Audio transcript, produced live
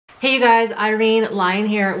Hey you guys, Irene Lyon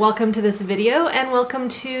here. Welcome to this video and welcome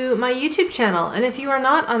to my YouTube channel. And if you are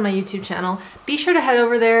not on my YouTube channel, be sure to head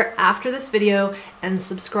over there after this video and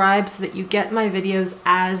subscribe so that you get my videos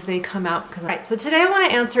as they come out. Right, so today I want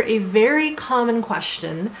to answer a very common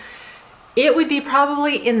question. It would be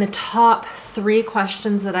probably in the top 3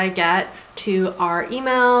 questions that I get to our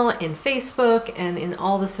email, in Facebook, and in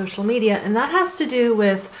all the social media. And that has to do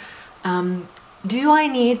with, do I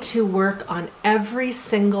need to work on every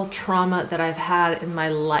single trauma that I've had in my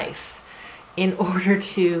life in order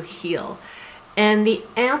to heal? And the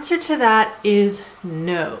answer to that is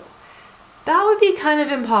no. That would be kind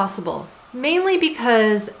of impossible, mainly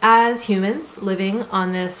because as humans living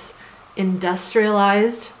on this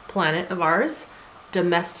industrialized planet of ours,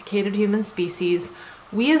 domesticated human species,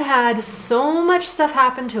 we have had so much stuff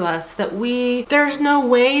happen to us that there's no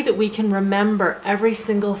way that we can remember every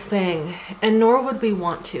single thing, and nor would we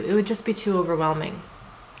want to. It would just be too overwhelming.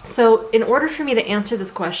 So in order for me to answer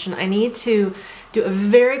this question, I need to do a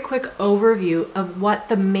very quick overview of what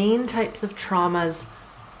the main types of traumas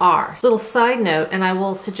are. Little side note, and I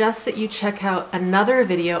will suggest that you check out another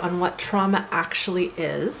video on what trauma actually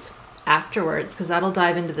is afterwards, because that'll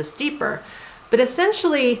dive into this deeper. But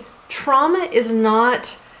essentially, trauma is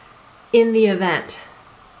not in the event.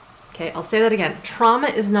 Okay, I'll say that again. Trauma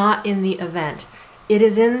is not in the event. It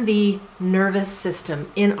is in the nervous system,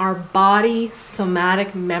 in our body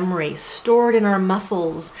somatic memory, stored in our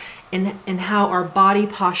muscles, in how our body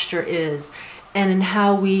posture is, and in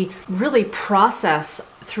how we really process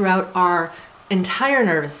throughout our entire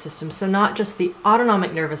nervous system. So not just the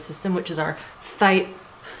autonomic nervous system, which is our fight,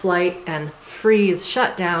 flight, and freeze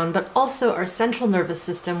shutdown, but also our central nervous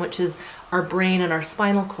system, which is our brain and our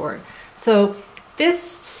spinal cord. So this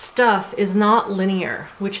stuff is not linear,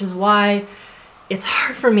 which is why it's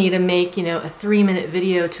hard for me to make, a 3-minute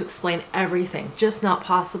video to explain everything. Just not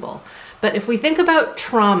possible. But if we think about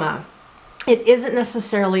trauma, it isn't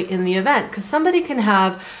necessarily in the event, because somebody can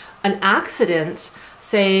have an accident,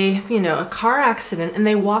 say, a car accident, and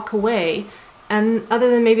they walk away, and other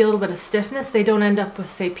than maybe a little bit of stiffness, they don't end up with,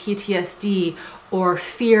 say, PTSD or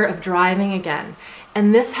fear of driving again.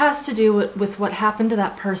 And this has to do with what happened to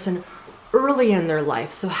that person early in their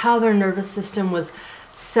life. So how their nervous system was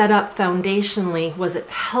set up foundationally. Was it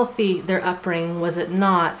healthy, their upbringing? Was it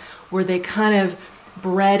not? Were they kind of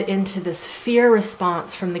bred into this fear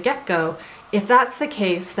response from the get-go? If that's the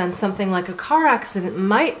case, then something like a car accident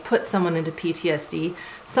might put someone into PTSD.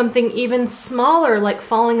 Something even smaller, like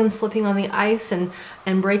falling and slipping on the ice and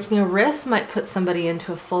breaking a wrist, might put somebody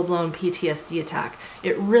into a full-blown PTSD attack.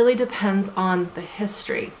 It really depends on the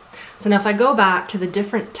history. So now if I go back to the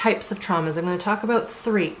different types of traumas, I'm going to talk about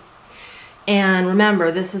 3. And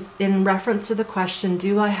remember, this is in reference to the question,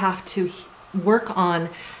 do I have to work on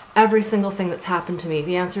every single thing that's happened to me?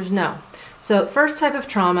 The answer is no. So first type of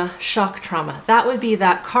trauma, shock trauma. That would be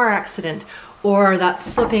that car accident or that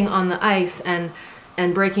slipping on the ice and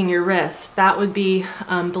breaking your wrist. That would be,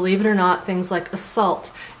 believe it or not, things like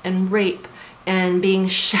assault and rape and being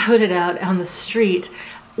shouted at on the street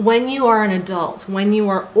when you are an adult, when you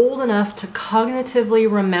are old enough to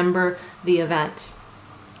cognitively remember the event.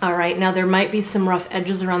 All right, now there might be some rough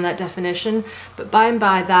edges around that definition, but by and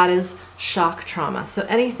by that is shock trauma. So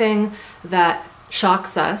anything that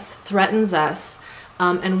shocks us, threatens us,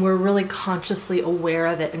 and we're really consciously aware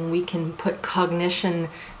of it, and we can put cognition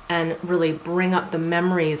and really bring up the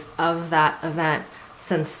memories of that event,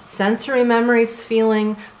 sensory memories,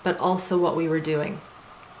 feeling, but also what we were doing.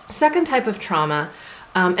 Second type of trauma,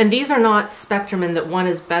 and these are not spectrum in that one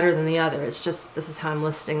is better than the other, it's just this is how I'm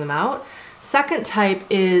listing them out. Second type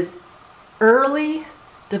is early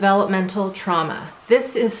developmental trauma.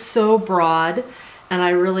 This is so broad, and I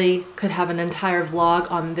really could have an entire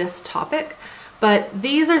vlog on this topic, but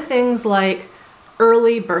these are things like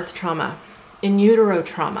early birth trauma, in utero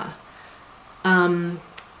trauma,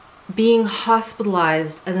 being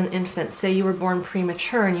hospitalized as an infant. Say you were born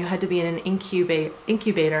premature and you had to be in an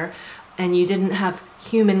incubator and you didn't have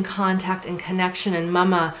human contact and connection and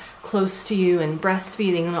mama close to you and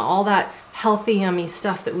breastfeeding and all that healthy, yummy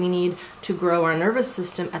stuff that we need to grow our nervous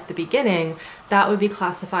system at the beginning. That would be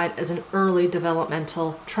classified as an early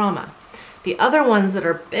developmental trauma. The other ones that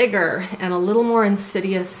are bigger and a little more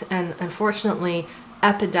insidious and unfortunately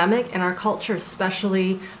epidemic in our culture,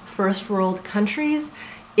 especially first world countries,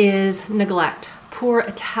 is neglect, poor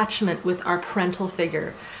attachment with our parental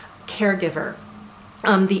figure, caregiver,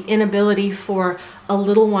 the inability for a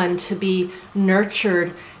little one to be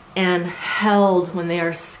nurtured and held when they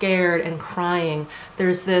are scared and crying.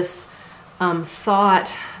 There's this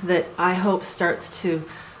thought that I hope starts to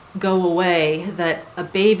go away, that a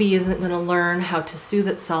baby isn't going to learn how to soothe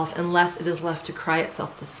itself unless it is left to cry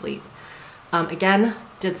itself to sleep. Again,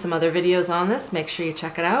 did some other videos on this, make sure you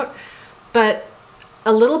check it out. But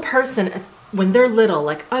a little person, when they're little,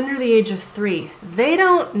 like under the age of 3, they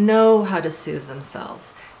don't know how to soothe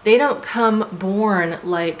themselves. They don't come born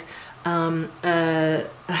like a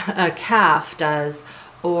calf does,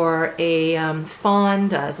 or a fawn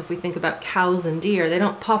does. If we think about cows and deer, they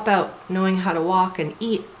don't pop out knowing how to walk and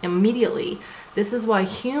eat immediately. This is why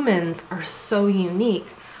humans are so unique.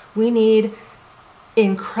 We need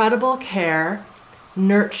incredible care,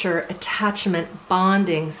 nurture, attachment,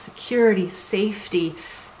 bonding, security, safety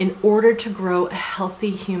in order to grow a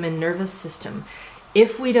healthy human nervous system.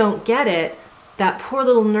 If we don't get it, that poor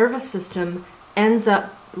little nervous system ends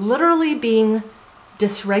up literally being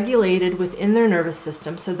dysregulated within their nervous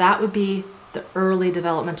system. So that would be the early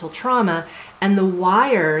developmental trauma, and the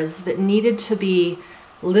wires that needed to be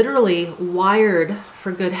literally wired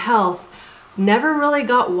for good health never really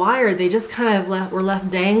got wired. They just kind of were left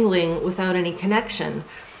dangling without any connection.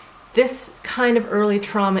 This kind of early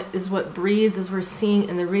trauma is what breeds, as we're seeing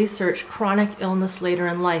in the research, chronic illness later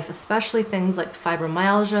in life, especially things like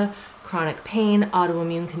fibromyalgia, chronic pain,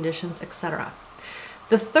 autoimmune conditions, etc.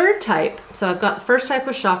 The third type, so I've got the first type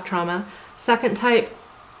was shock trauma, second type,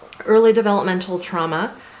 early developmental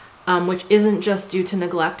trauma, which isn't just due to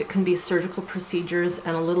neglect. It can be surgical procedures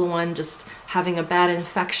and a little one just having a bad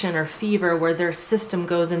infection or fever where their system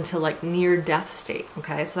goes into like near death state.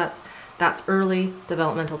 Okay, so that's early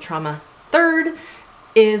developmental trauma. Third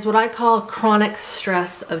is what I call chronic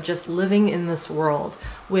stress of just living in this world,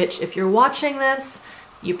 which if you're watching this,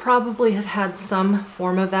 you probably have had some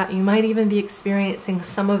form of that. You might even be experiencing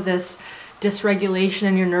some of this dysregulation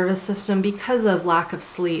in your nervous system because of lack of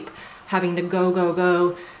sleep, having to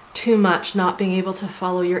go too much, not being able to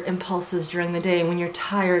follow your impulses during the day when you're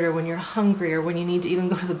tired or when you're hungry or when you need to even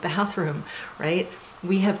go to the bathroom, right?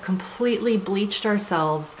 We have completely bleached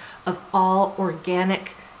ourselves of all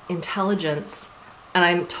organic intelligence. And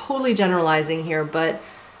I'm totally generalizing here, but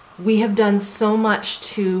we have done so much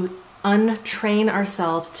to untrain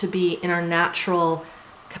ourselves to be in our natural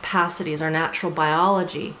capacities, our natural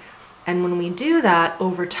biology. And when we do that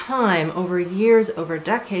over time, over years, over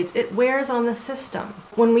decades, it wears on the system.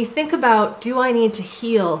 When we think about, do I need to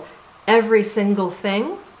heal every single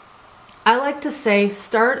thing? I like to say,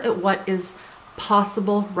 start at what is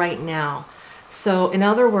possible right now. So in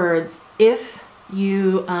other words, if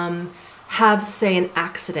you have, say, an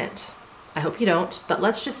accident, I hope you don't, but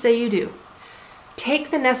let's just say you do.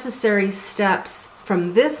 Take the necessary steps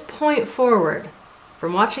from this point forward,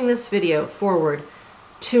 from watching this video forward,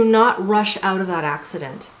 to not rush out of that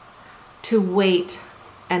accident, to wait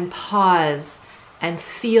and pause and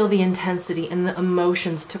feel the intensity and the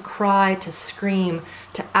emotions, to cry, to scream,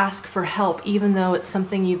 to ask for help, even though it's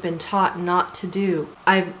something you've been taught not to do.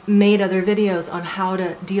 I've made other videos on how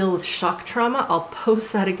to deal with shock trauma. I'll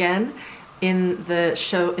post that again in the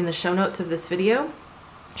show notes of this video,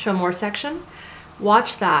 show more section.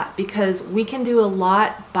 Watch that, because we can do a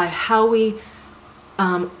lot by how we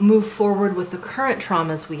move forward with the current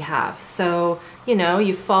traumas we have. So, you know,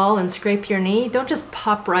 you fall and scrape your knee, don't just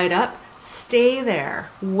pop right up. Stay there,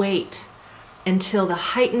 wait until the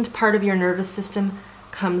heightened part of your nervous system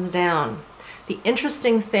comes down. The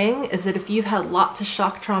interesting thing is that if you've had lots of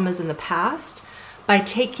shock traumas in the past, by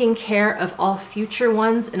taking care of all future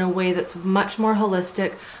ones in a way that's much more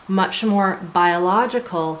holistic, much more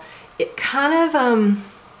biological, it kind of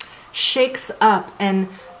shakes up and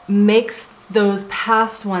makes those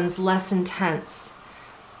past ones less intense.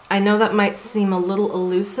 I know that might seem a little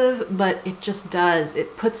elusive, but it just does.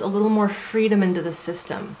 It puts a little more freedom into the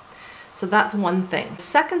system. So that's one thing.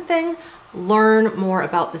 Second thing, learn more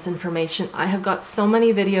about this information. I have got so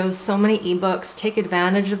many videos, so many ebooks. Take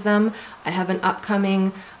advantage of them. I have an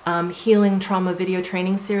upcoming healing trauma video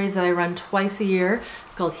training series that I run twice a year.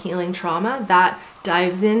 It's called Healing Trauma. That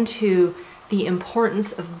dives into the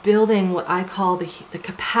importance of building what I call the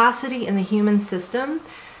capacity in the human system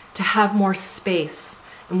to have more space.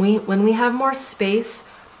 And when we have more space,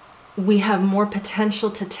 we have more potential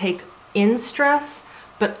to take in stress,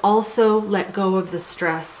 but also let go of the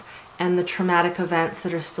stress and the traumatic events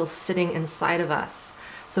that are still sitting inside of us.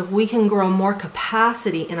 So if we can grow more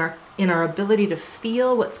capacity in our ability to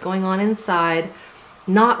feel what's going on inside,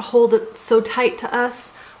 not hold it so tight to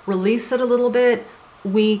us, release it a little bit,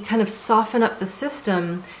 we kind of soften up the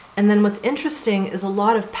system. And then what's interesting is a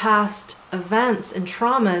lot of past events and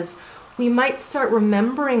traumas, we might start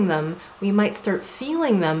remembering them, we might start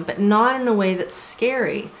feeling them, but not in a way that's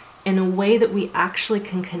scary. in a way that we actually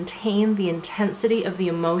can contain the intensity of the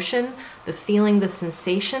emotion, the feeling, the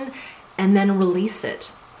sensation, and then release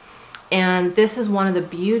it. And this is one of the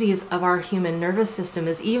beauties of our human nervous system,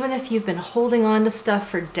 is even if you've been holding on to stuff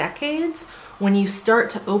for decades, when you start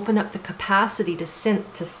to open up the capacity to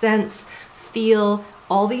sense, feel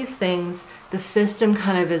all these things, the system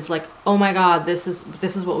kind of is like, oh my God, this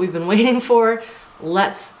is what we've been waiting for.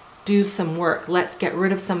 Let's do some work. Let's get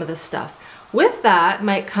rid of some of this stuff. With that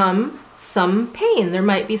might come some pain. There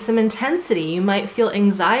might be some intensity. You might feel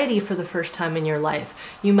anxiety for the first time in your life.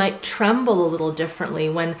 You might tremble a little differently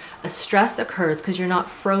when a stress occurs because you're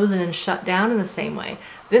not frozen and shut down in the same way.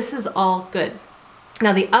 This is all good.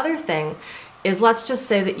 Now, the other thing is, let's just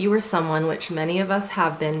say that you were someone, which many of us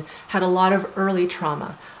have been, had a lot of early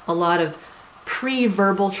trauma, a lot of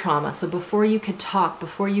pre-verbal trauma. So before you could talk,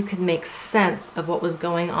 before you could make sense of what was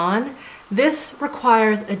going on, this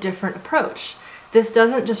requires a different approach. This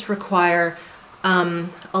doesn't just require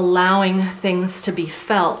allowing things to be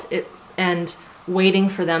felt and waiting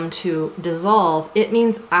for them to dissolve. It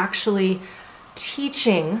means actually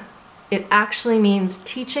teaching. It actually means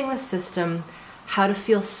teaching the system how to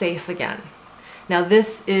feel safe again. Now,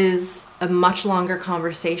 this is a much longer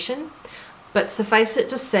conversation, but suffice it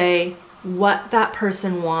to say, what that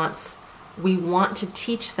person wants, we want to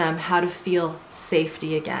teach them how to feel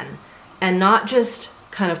safety again. And not just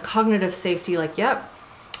kind of cognitive safety, like, yep,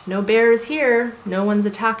 no bears here, no one's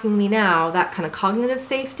attacking me now, that kind of cognitive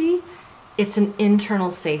safety. It's an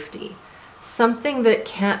internal safety. Something that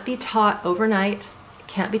can't be taught overnight, it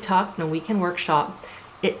can't be taught in a weekend workshop.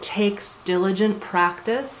 It takes diligent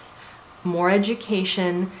practice, more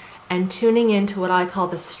education, and tuning into what I call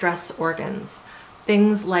the stress organs.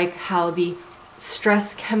 Things like how the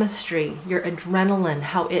stress chemistry, your adrenaline,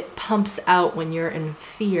 how it pumps out when you're in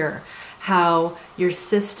fear, how your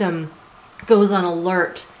system goes on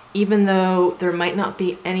alert even though there might not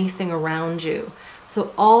be anything around you.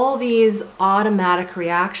 So all these automatic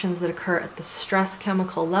reactions that occur at the stress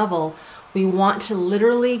chemical level, we want to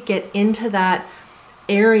literally get into that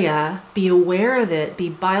area, be aware of it, be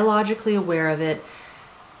biologically aware of it,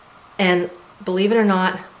 and believe it or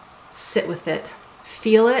not, sit with it,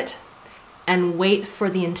 feel it, and wait for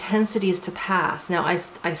the intensities to pass. Now,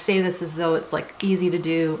 I say this as though it's like easy to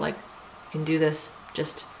do, like you can do this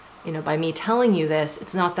just, you know, by me telling you this.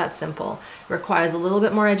 It's not that simple. It requires a little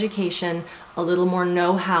bit more education, a little more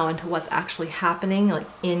know-how into what's actually happening, like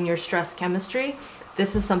in your stress chemistry.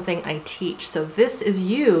 This is something I teach. So this is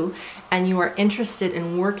you, and you are interested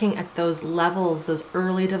in working at those levels, those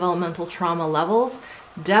early developmental trauma levels,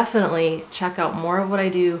 definitely check out more of what I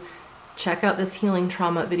do. Check out this healing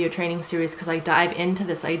trauma video training series, because I dive into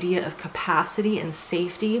this idea of capacity and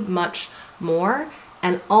safety much more,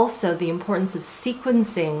 and also the importance of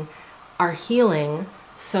sequencing our healing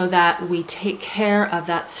so that we take care of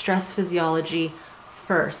that stress physiology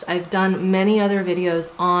first. I've done many other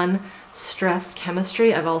videos on stress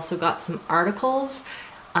chemistry. I've also got some articles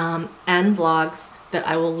and vlogs that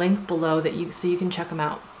I will link below so you can check them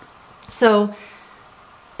out. So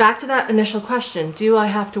back to that initial question, do I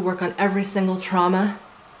have to work on every single trauma?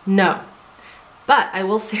 No. But I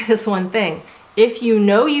will say this one thing. If you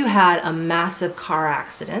know you had a massive car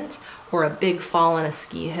accident, or a big fall on a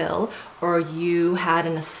ski hill, or you had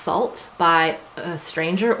an assault by a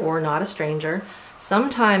stranger or not a stranger,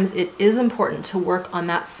 sometimes it is important to work on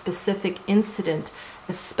that specific incident,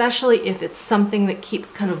 especially if it's something that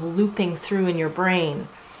keeps kind of looping through in your brain.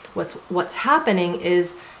 What's happening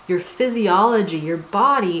is your physiology, your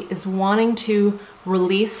body is wanting to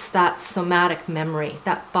release that somatic memory,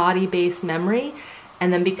 that body-based memory.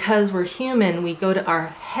 And then because we're human, we go to our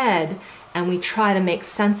head and we try to make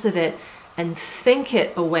sense of it and think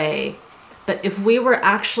it away. But if we were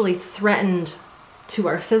actually threatened to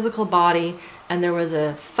our physical body and there was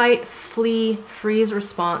a fight, flee, freeze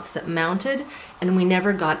response that mounted and we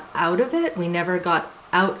never got out of it,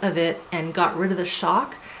 and got rid of the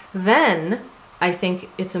shock, then I think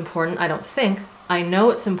it's important, I know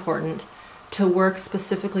it's important to work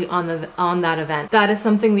specifically on that event. That is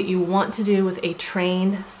something that you want to do with a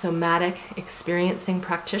trained somatic experiencing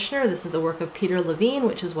practitioner. This is the work of Peter Levine,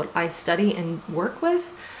 which is what I study and work with.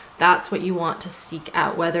 That's what you want to seek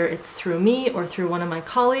out, whether it's through me or through one of my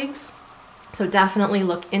colleagues. So definitely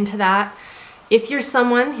look into that. If you're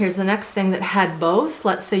someone, here's the next thing, that had both.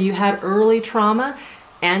 Let's say you had early trauma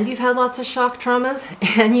and you've had lots of shock traumas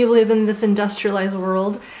and you live in this industrialized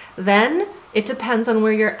world, then it depends on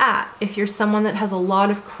where you're at. If you're someone that has a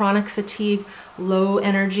lot of chronic fatigue, low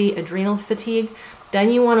energy, adrenal fatigue,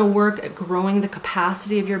 then you want to work at growing the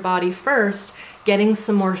capacity of your body first, getting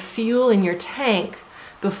some more fuel in your tank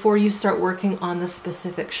before you start working on the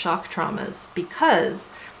specific shock traumas. Because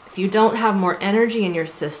if you don't have more energy in your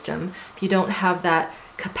system, if you don't have that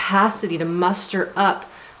capacity to muster up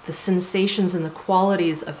the sensations and the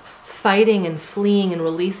qualities of fighting and fleeing and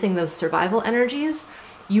releasing those survival energies,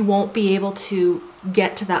 you won't be able to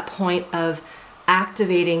get to that point of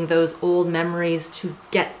activating those old memories to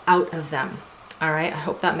get out of them. All right, I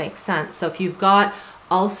hope that makes sense. So if you've got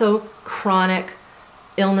also chronic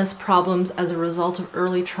illness problems as a result of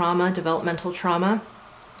early trauma, developmental trauma,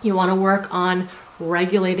 you want to work on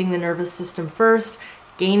regulating the nervous system first,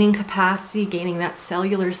 gaining capacity, gaining that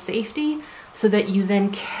cellular safety, so that you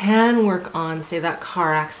then can work on, say, that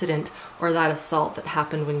car accident or that assault that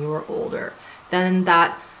happened when you were older. Then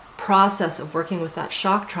that process of working with that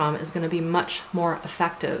shock trauma is going to be much more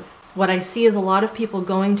effective. What I see is a lot of people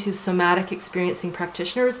going to somatic experiencing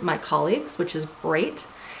practitioners, my colleagues, which is great,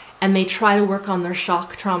 and they try to work on their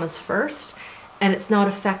shock traumas first, and it's not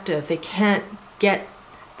effective. They can't get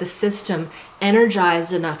the system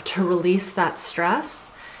energized enough to release that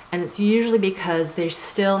stress, and it's usually because they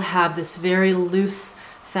still have this very loose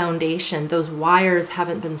foundation. Those wires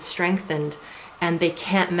haven't been strengthened, and they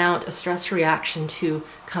can't mount a stress reaction to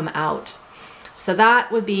come out. So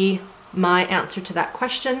that would be my answer to that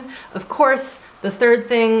question. Of course, the third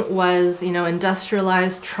thing was,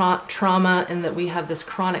 industrialized trauma, and that we have this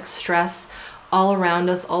chronic stress all around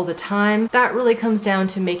us all the time. That really comes down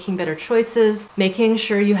to making better choices, making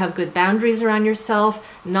sure you have good boundaries around yourself,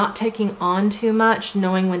 not taking on too much,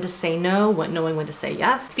 knowing when to say no, knowing when to say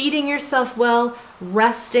yes, feeding yourself well,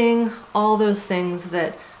 resting, all those things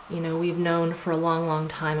that we've known for a long, long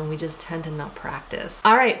time and we just tend to not practice.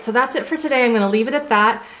 All right, so that's it for today. I'm gonna leave it at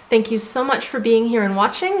that. Thank you so much for being here and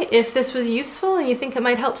watching. If this was useful and you think it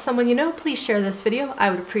might help someone you know, please share this video. I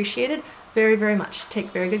would appreciate it very, very much. Take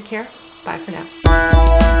very good care. Bye for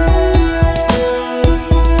now.